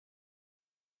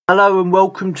Hello and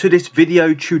welcome to this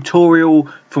video tutorial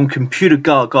from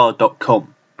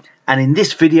Computergaga.com, and in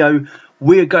this video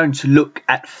we're going to look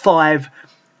at 5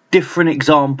 different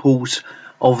examples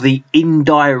of the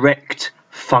indirect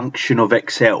function of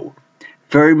Excel.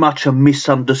 Very much a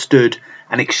misunderstood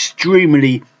and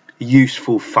extremely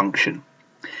useful function.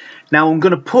 Now I'm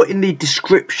going to put in the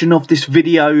description of this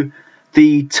video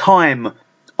the time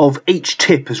of each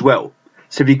tip as well,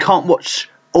 so if you can't watch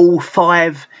all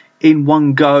 5 in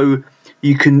one go,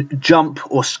 you can jump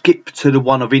or skip to the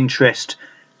one of interest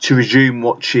to resume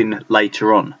watching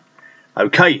later on.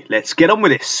 Okay, let's get on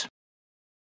with this.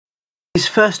 This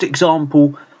first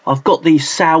example, I've got the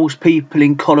salespeople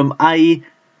in column A,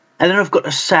 and then I've got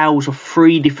the sales of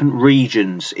 3 different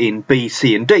regions in B,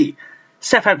 C and D: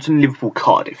 Southampton, Liverpool,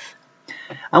 Cardiff.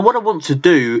 And what I want to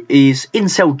do is, in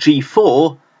cell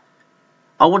G4,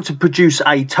 I want to produce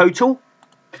a total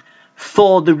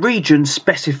for the region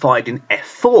specified in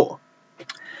F4.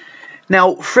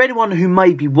 Now, for anyone who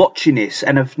may be watching this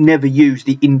and have never used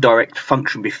the indirect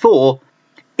function before,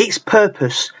 its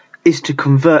purpose is to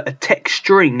convert a text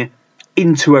string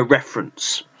into a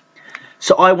reference.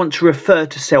 So I want to refer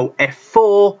to cell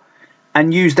F4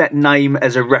 and use that name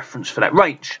as a reference for that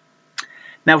range.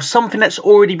 Now, something that's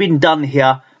already been done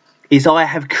here is I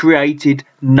have created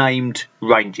named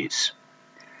ranges.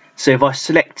 So if I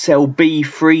select cell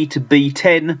B3 to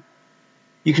B10,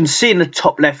 you can see in the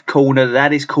top left corner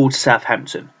that is called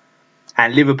Southampton,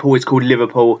 and Liverpool is called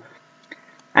Liverpool,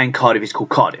 and Cardiff is called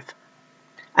Cardiff.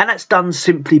 And that's done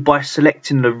simply by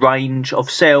selecting the range of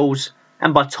cells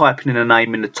and by typing in a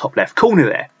name in the top left corner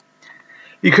there.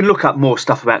 You can look up more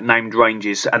stuff about named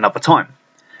ranges another time,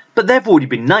 but they've already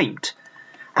been named.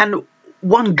 And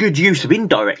one good use of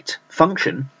indirect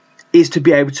function is to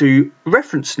be able to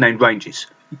reference named ranges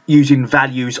using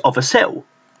values of a cell.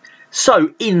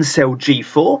 So in cell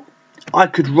G4, I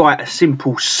could write a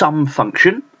simple sum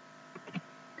function,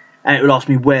 and it will ask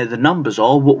me where the numbers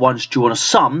are. What ones do you want to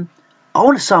sum? I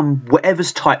want to sum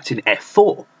whatever's typed in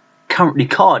F4, currently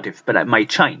Cardiff, but that may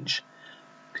change.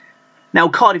 Now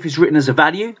Cardiff is written as a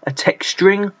value, a text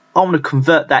string. I want to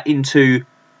convert that into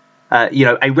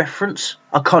a reference.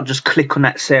 I can't just click on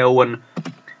that cell and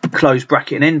close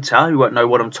bracket and enter. You won't know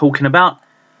what I'm talking about.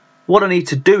 What I need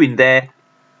to do in there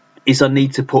is I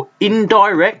need to put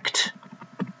indirect,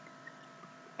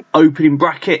 opening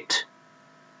bracket,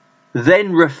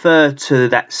 then refer to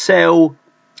that cell,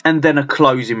 and then a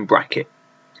closing bracket.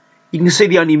 You can see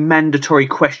the only mandatory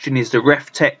question is the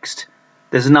ref text.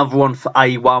 There's another one for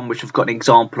A1, which I've got an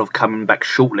example of coming back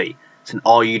shortly. It's an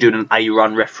 "Are you doing an A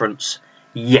run reference?"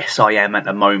 Yes, I am at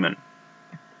the moment.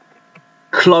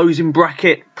 Closing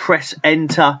bracket, press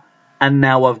enter, and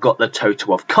now I've got the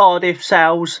total of Cardiff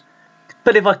sales.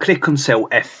 But if I click on cell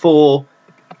F4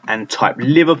 and type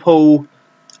Liverpool,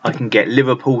 I can get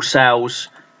Liverpool sales.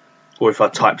 Or if I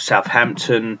type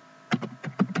Southampton,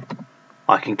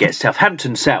 I can get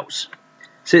Southampton sales.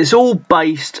 So it's all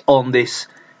based on this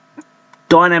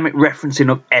dynamic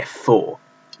referencing of F4.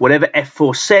 Whatever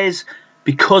F4 says,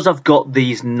 because I've got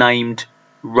these named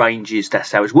ranges,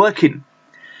 that's how it's working.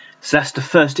 So that's the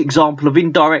first example of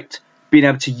indirect, being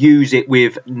able to use it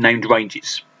with named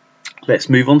ranges. Let's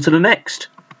move on to the next.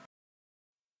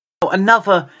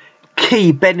 Another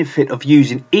key benefit of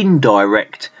using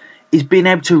indirect is being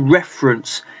able to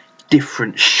reference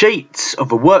different sheets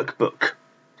of a workbook.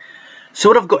 So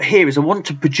what I've got here is I want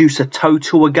to produce a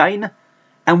total again,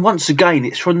 and once again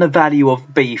it's from the value of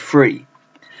B3.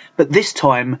 But this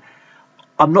time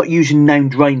I'm not using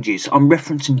named ranges, I'm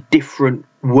referencing different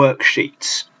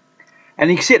worksheets. And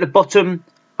you can see at the bottom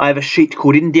I have a sheet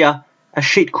called India, a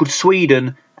sheet called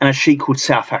Sweden, and a sheet called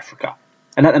South Africa.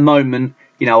 And at the moment,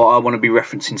 I want to be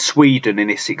referencing Sweden in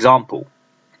this example.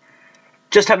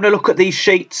 Just having a look at these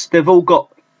sheets, they've all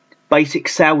got basic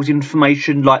sales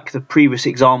information like the previous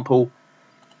example.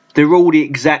 They're all the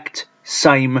exact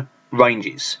same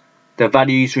ranges. The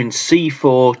values are in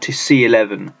C4 to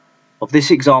C11. Of this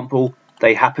example,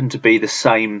 they happen to be the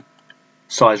same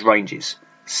size ranges,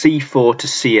 C4 to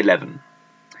C11.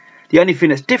 The only thing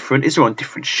that's different is they're on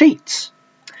different sheets.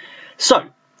 So,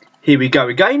 here we go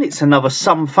again, it's another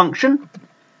sum function.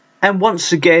 And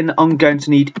once again, I'm going to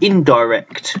need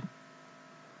indirect.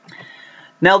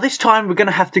 Now this time we're going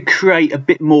to have to create a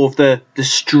bit more of the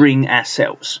string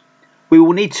ourselves. We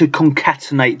will need to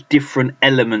concatenate different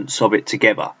elements of it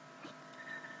together.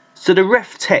 So the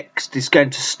ref text is going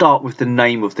to start with the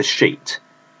name of the sheet,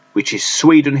 which is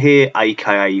Sweden here,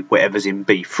 aka whatever's in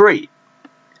B3.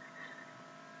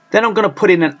 Then I'm going to put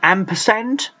in an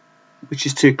ampersand, which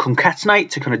is to concatenate,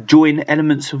 to kind of join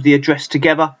elements of the address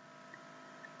together.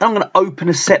 Then I'm going to open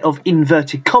a set of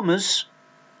inverted commas,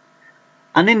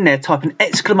 and in there type an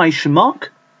exclamation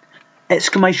mark.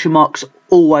 Exclamation marks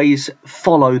always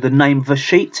follow the name of a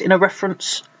sheet in a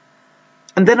reference.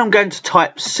 And then I'm going to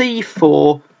type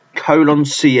C4 colon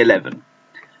C11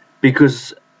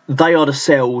 because they are the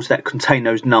cells that contain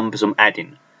those numbers I'm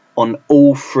adding on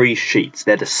all three sheets.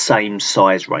 They're the same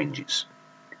size ranges.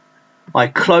 I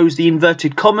close the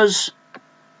inverted commas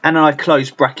and I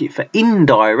close bracket for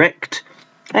indirect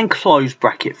and close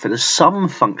bracket for the sum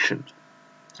function.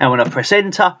 And when I press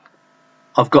enter,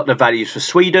 I've got the values for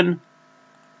Sweden.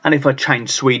 And if I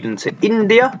change Sweden to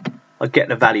India, I get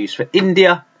the values for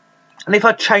India. And if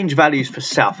I change values for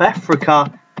South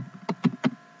Africa,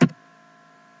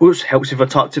 which helps if I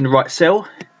typed in the right cell.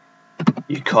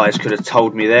 You guys could have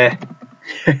told me there.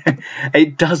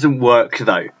 It doesn't work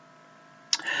though.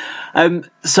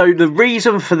 So the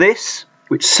reason for this,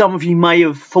 which some of you may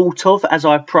have thought of as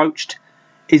I approached,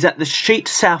 is that the sheet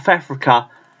South Africa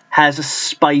has a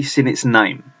space in its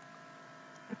name.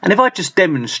 And if I just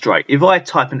demonstrate, if I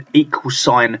type an equal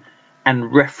sign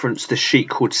and reference the sheet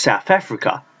called South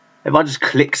Africa, if I just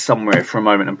click somewhere for a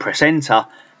moment and press enter,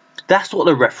 that's what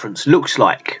the reference looks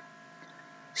like.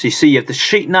 So you see you have the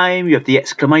sheet name, you have the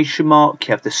exclamation mark,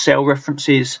 you have the cell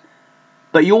references,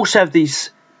 but you also have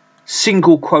these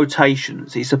single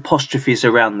quotations, these apostrophes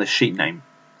around the sheet name.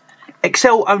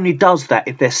 Excel only does that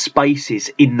if there's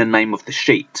spaces in the name of the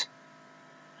sheet.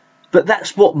 But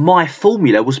that's what my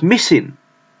formula was missing.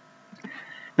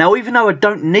 Now, even though I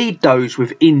don't need those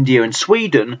with India and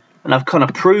Sweden, and I've kind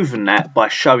of proven that by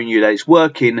showing you that it's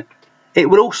working, it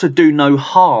will also do no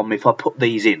harm if I put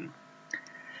these in.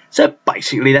 So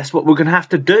basically that's what we're going to have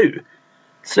to do.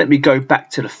 So let me go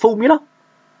back to the formula.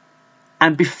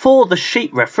 And before the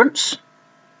sheet reference,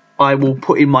 I will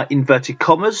put in my inverted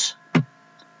commas,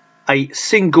 a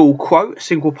single quote,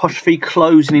 single apostrophe,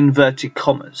 closing inverted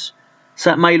commas. So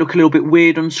that may look a little bit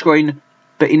weird on screen,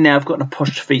 but in there I've got an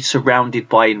apostrophe surrounded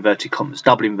by inverted commas,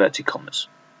 double inverted commas.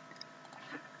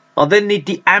 I'll then need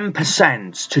the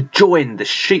ampersands to join the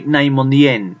sheet name on the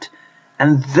end,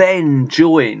 and then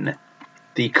join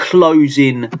the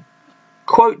closing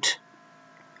quote,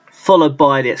 followed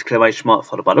by the exclamation mark,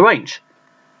 followed by the range.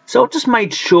 So I've just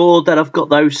made sure that I've got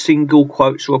those single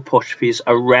quotes or apostrophes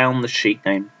around the sheet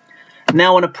name.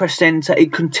 Now when I press enter,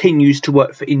 it continues to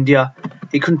work for India,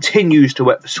 it continues to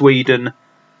work for Sweden,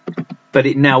 but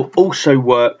it now also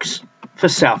works for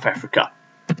South Africa,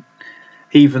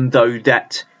 even though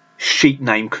that sheet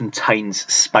name contains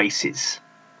spaces.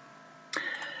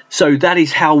 So that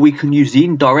is how we can use the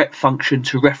indirect function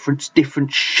to reference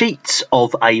different sheets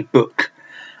of a book.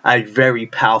 A very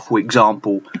powerful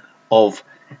example of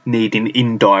needing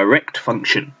indirect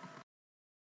function.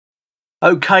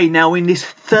 Okay, now in this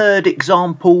third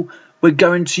example, we're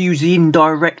going to use the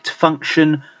indirect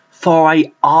function for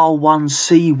a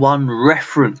R1C1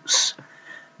 reference.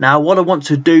 Now what I want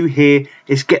to do here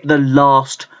is get the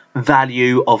last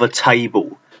value of a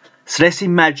table. So let's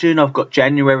imagine I've got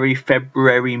January,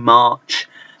 February, March,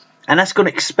 and that's going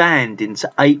to expand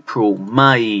into April,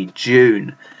 May,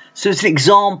 June. So it's an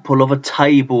example of a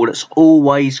table that's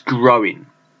always growing.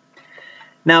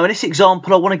 Now in this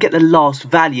example I want to get the last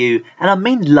value, and I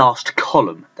mean last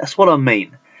column, that's what I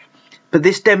mean. But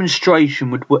this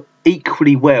demonstration would work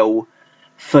equally well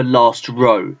for last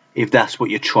row if that's what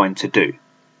you're trying to do.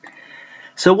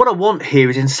 So what I want here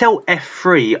is in cell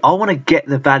F3, I want to get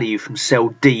the value from cell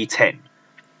D10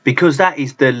 because that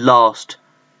is the last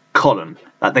column,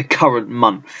 like the current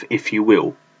month, if you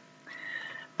will.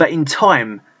 But in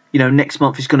time, you know, next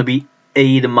month is going to be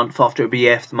E, the month after it will be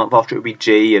F, the month after it will be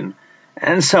G,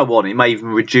 and so on. It may even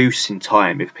reduce in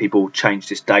time if people change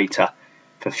this data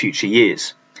for future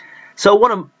years. So I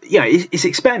want to, it's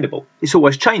expandable. It's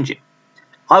always changing.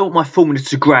 I want my formula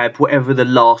to grab whatever the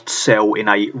last cell in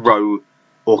a row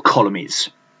or column is.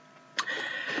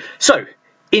 So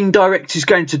indirect is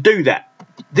going to do that.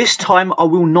 This time I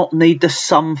will not need the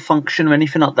sum function or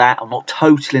anything like that. I'm not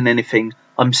totaling anything.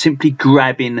 I'm simply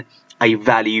grabbing a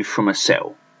value from a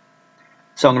cell.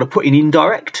 So I'm going to put in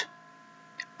indirect,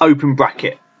 open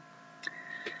bracket.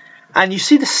 And you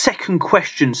see the second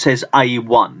question says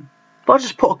A1. But I'll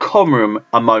just put a comma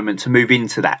a moment to move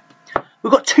into that.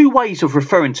 We've got two ways of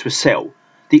referring to a cell.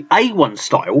 The A1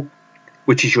 style,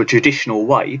 which is your traditional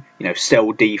way,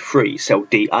 cell D3, cell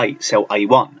D8, cell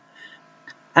A1.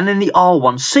 And then the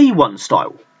R1C1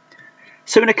 style.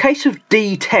 So in a case of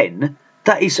D10,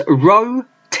 that is row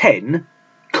 10,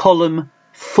 column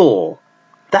 4.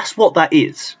 That's what that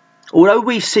is. Although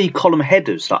we see column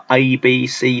headers like A, B,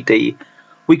 C, D,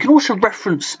 we can also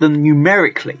reference them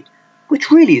numerically, which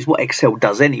really is what Excel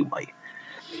does anyway.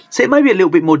 So it may be a little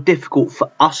bit more difficult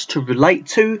for us to relate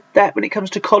to that when it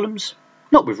comes to columns,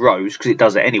 Not with rows, because it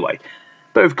does it anyway.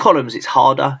 But with columns, it's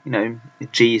harder. You know,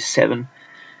 G is 7.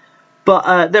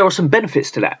 But there are some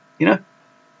benefits to that, you know.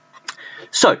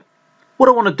 So, what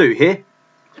I want to do here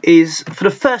is, for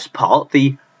the first part,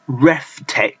 the ref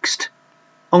text,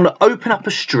 I'm going to open up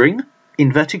a string,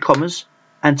 inverted commas,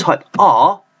 and type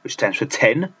R, which stands for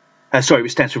 10.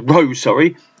 Which stands for row,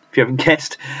 sorry, if you haven't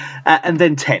guessed. And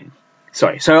then 10.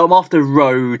 Sorry, so I'm after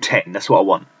row 10. That's what I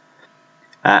want.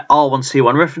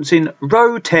 R1C1 referencing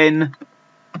row 10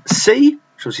 C, which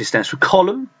obviously stands for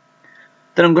column.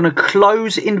 Then I'm going to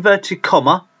close inverted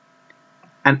comma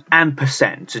and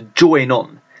ampersand to join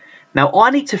on. Now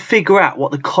I need to figure out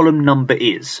what the column number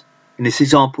is. In this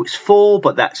example it's 4,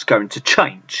 but that's going to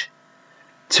change.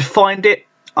 To find it,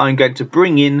 I'm going to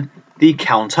bring in the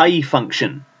count A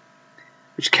function,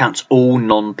 which counts all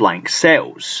non-blank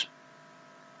cells.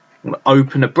 I'm going to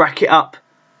open a bracket up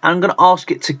and I'm going to ask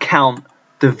it to count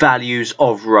the values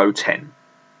of row 10.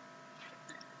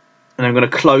 And I'm going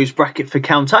to close bracket for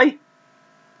count A.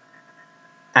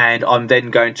 And I'm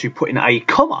then going to put in a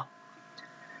comma.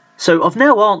 So I've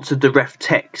now answered the ref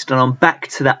text and I'm back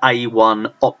to the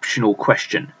A1 optional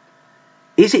question.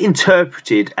 Is it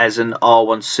interpreted as an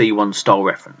R1C1 style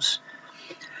reference?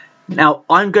 Now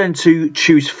I'm going to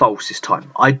choose false this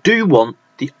time. I do want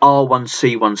the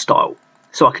R1C1 style.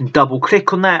 So I can double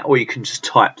click on that, or you can just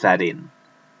type that in.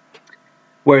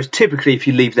 Whereas typically if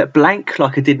you leave that blank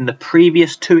like I did in the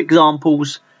previous 2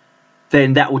 examples,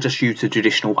 then that will just use the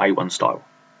traditional A1 style.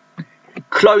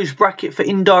 Close bracket for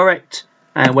indirect,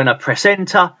 and when I press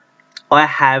enter I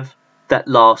have that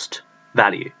last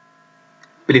value.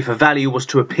 But if a value was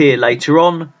to appear later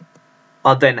on,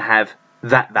 I then have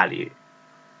that value.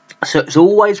 So it's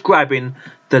always grabbing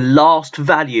the last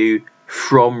value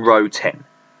from row 10,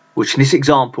 which in this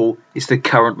example is the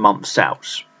current month's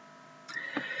sales.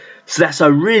 So that's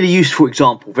a really useful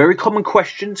example. Very common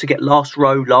question to get last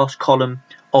row, last column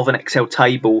of an Excel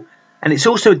table. And it's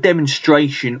also a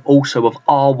demonstration also of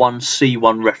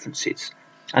R1C1 references.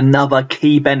 Another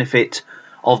key benefit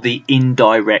of the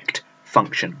indirect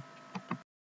function.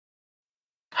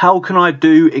 How can I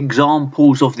do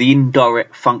examples of the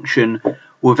indirect function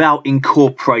without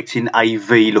incorporating a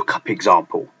VLOOKUP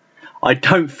example? I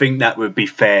don't think that would be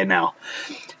fair now.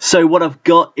 So what I've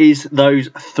got is those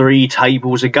 3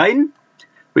 tables again,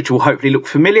 which will hopefully look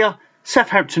familiar.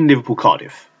 Southampton, Liverpool,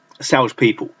 Cardiff.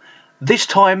 Salespeople. This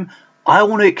time I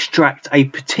want to extract a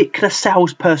particular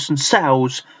salesperson's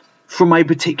sales from a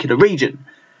particular region.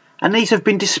 And these have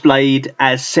been displayed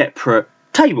as separate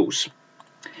tables.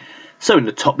 So in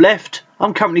the top left,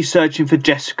 I'm currently searching for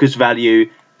Jessica's value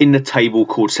in the table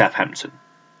called Southampton.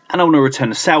 And I want to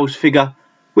return a sales figure,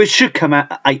 which should come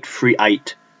out at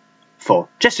 838 for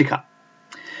Jessica.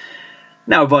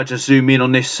 Now if I just zoom in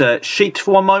on this sheet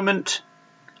for one moment,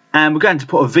 and we're going to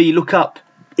put a VLOOKUP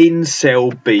in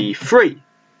cell B3.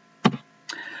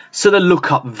 So the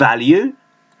lookup value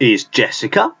is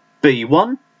Jessica,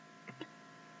 B1.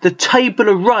 The table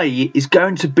array is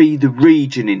going to be the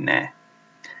region in there.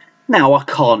 Now I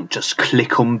can't just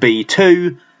click on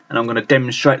B2, and I'm going to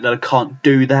demonstrate that I can't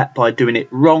do that by doing it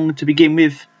wrong to begin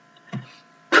with.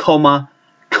 Comma,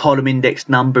 column index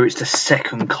number, it's the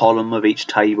second column of each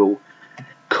table.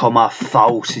 Comma,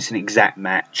 false, it's an exact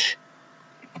match.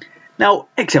 Now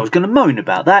Excel's going to moan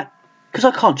about that, because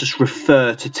I can't just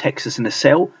refer to text that's in a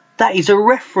cell. That is a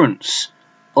reference.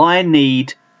 I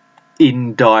need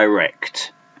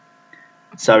indirect.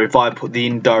 So if I put the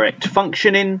indirect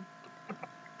function in,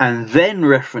 and then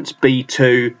reference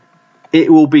B2,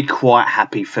 it will be quite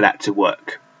happy for that to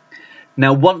work.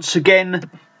 Now once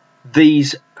again,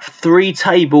 these 3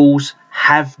 tables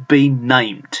have been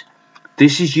named.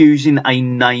 This is using a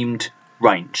named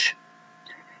range.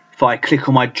 If I click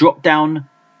on my drop down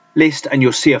list, and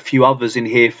you'll see a few others in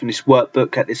here from this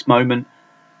workbook at this moment,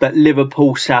 but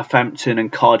Liverpool, Southampton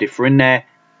and Cardiff are in there.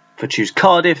 If I choose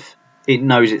Cardiff, it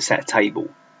knows it's that table.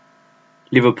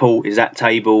 Liverpool is that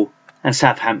table and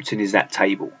Southampton is that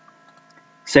table.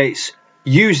 So it's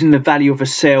using the value of a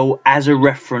cell as a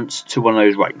reference to one of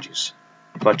those ranges.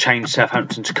 If I change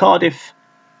Southampton to Cardiff,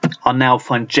 I'll now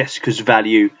find Jessica's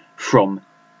value from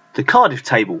the Cardiff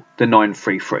table, the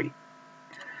 933.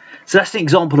 So that's an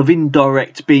example of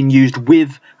indirect being used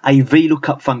with a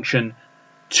VLOOKUP function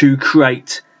to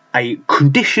create a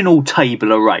conditional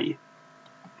table array.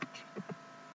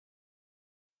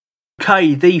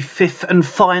 Okay, the 5th and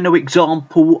final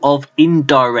example of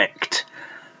indirect.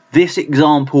 This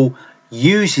example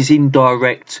uses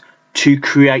indirect to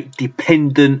create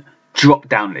dependent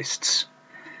drop-down lists.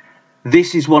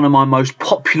 This is one of my most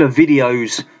popular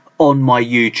videos on my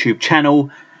YouTube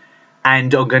channel,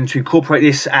 And I'm going to incorporate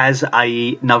this as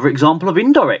another example of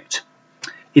indirect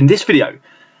in this video.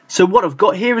 So what I've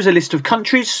got here is a list of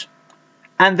countries,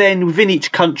 and then within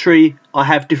each country I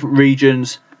have different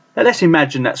regions. Now let's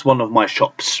imagine that's one of my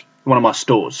shops, one of my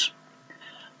stores.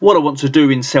 What I want to do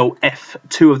in cell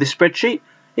F2 of this spreadsheet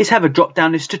is have a drop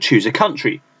down list to choose a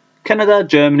country, Canada,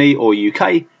 Germany or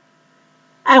UK.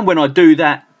 And when I do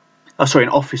that, an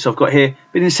office I've got here,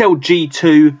 but in cell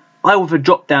G2 I will have a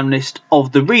drop down list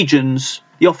of the regions,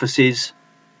 the offices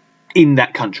in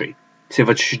that country. So if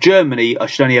I choose Germany, I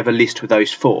should only have a list with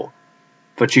those 4.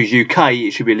 If I choose UK,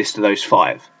 it should be a list of those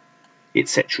 5,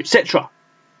 etc, etc.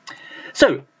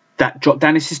 So that drop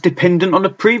down list is dependent on the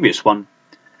previous one.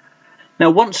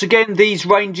 Now once again, these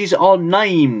ranges are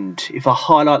named. If I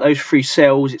highlight those 3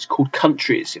 cells, it's called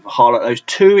countries. If I highlight those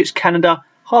 2, it's Canada.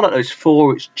 Highlight those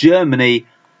 4, it's Germany.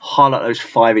 Highlight those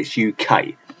 5, it's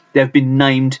UK. They've been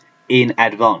named in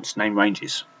advance, name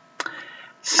ranges.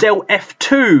 Cell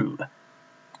F2,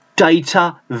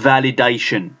 data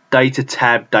validation, data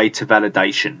tab, data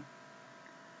validation.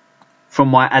 From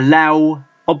my allow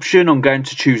option, I'm going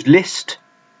to choose list.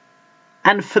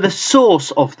 And for the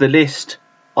source of the list,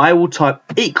 I will type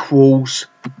equals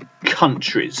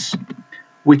countries,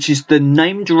 which is the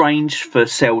named range for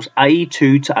cells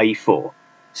A2 to A4.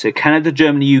 So Canada,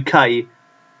 Germany, UK.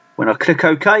 When I click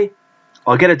OK,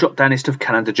 I get a drop down list of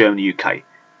Canada, Germany, UK,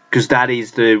 because that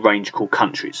is the range called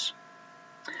countries.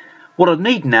 What I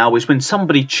need now is when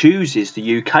somebody chooses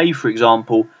the UK, for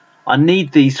example, I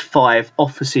need these 5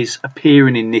 offices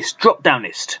appearing in this drop down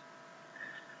list.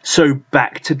 So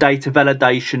back to data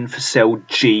validation for cell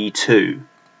G2.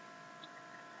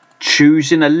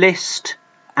 Choosing a list,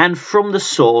 and from the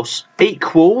source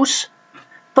equals,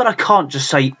 but I can't just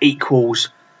say equals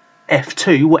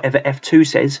F2, whatever F2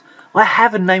 says. I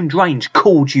have a named range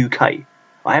called UK.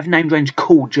 I have a named range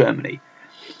called Germany.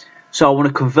 So I want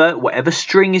to convert whatever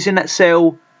string is in that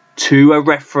cell to a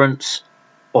reference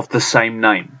of the same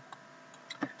name.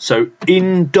 So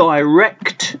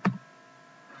indirect,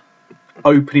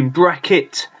 opening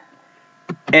bracket,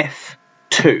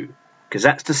 F2. Because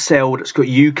that's the cell that's got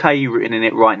UK written in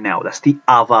it right now. That's the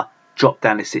other drop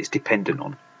down list it's dependent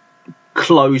on.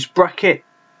 Close bracket,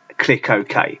 click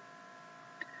OK.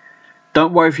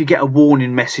 Don't worry if you get a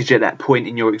warning message at that point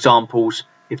in your examples.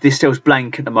 If this cell's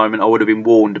blank at the moment, I would have been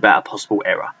warned about a possible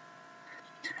error.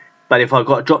 But if I've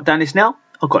got a drop down list now,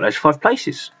 I've got those 5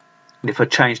 places. And if I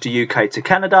change the UK to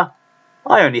Canada,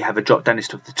 I only have a drop down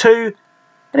list of the 2.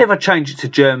 And if I change it to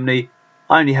Germany,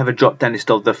 I only have a drop down list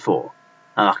of the 4.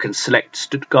 And I can select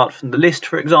Stuttgart from the list,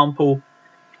 for example,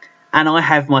 and I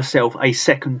have myself a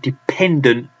second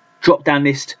dependent drop down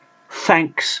list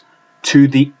thanks to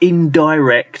the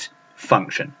indirect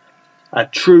function. A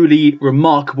truly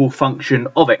remarkable function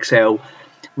of Excel.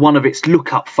 One of its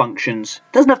lookup functions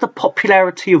doesn't have the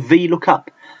popularity of VLOOKUP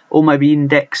or maybe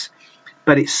index,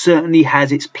 but it certainly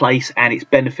has its place and its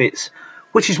benefits,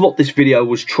 which is what this video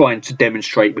was trying to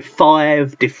demonstrate with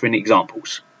 5 different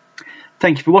examples.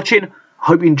 Thank you for watching. I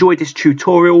hope you enjoyed this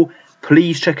tutorial.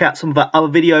 Please check out some of our other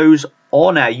videos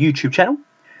on our YouTube channel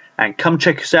and come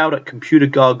check us out at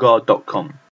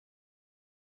Computergaga.com.